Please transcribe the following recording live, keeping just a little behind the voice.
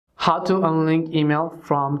How to unlink email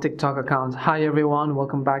from TikTok account. Hi everyone,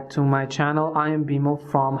 welcome back to my channel. I am Bimo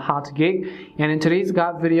from Geek, and in today's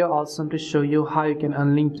guide video I'll simply show you how you can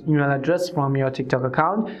unlink email address from your TikTok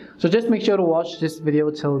account. So just make sure to watch this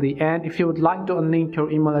video till the end. If you would like to unlink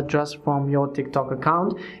your email address from your TikTok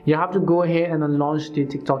account, you have to go ahead and launch the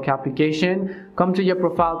TikTok application. Come to your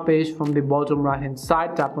profile page from the bottom right hand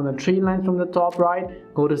side, tap on the three lines from the top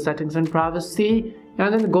right, go to settings and privacy,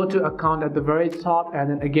 and then go to account at the very top, and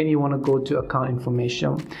then again you want to go to account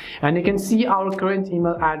information, and you can see our current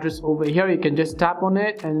email address over here. You can just tap on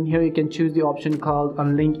it, and here you can choose the option called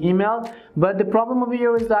unlink email. But the problem over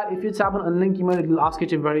here is that if you tap on unlink email, it will ask you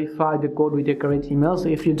to verify the code with your current email. So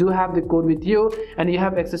if you do have the code with you and you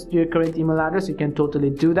have access to your current email address, you can totally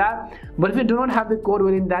do that. But if you do not have the code,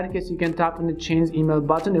 well, in that case you can tap on the change email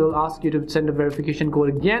button. It will ask you to send a verification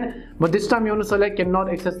code again, but this time you want to select cannot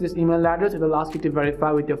access this email address. It will ask you to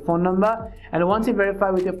verify with your phone number, and once you verify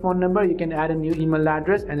with your phone number, you can add a new email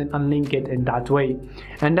address and then unlink it in that way.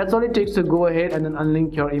 And that's all it takes to go ahead and then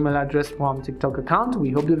unlink your email address from TikTok account.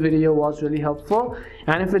 We hope the video was really helpful,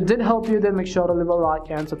 and if it did help you, then make sure to leave a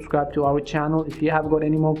like and subscribe to our channel. If you have got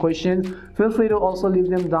any more questions, feel free to also leave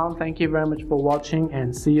them down. Thank you very much for watching,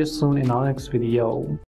 and see you soon in our next video.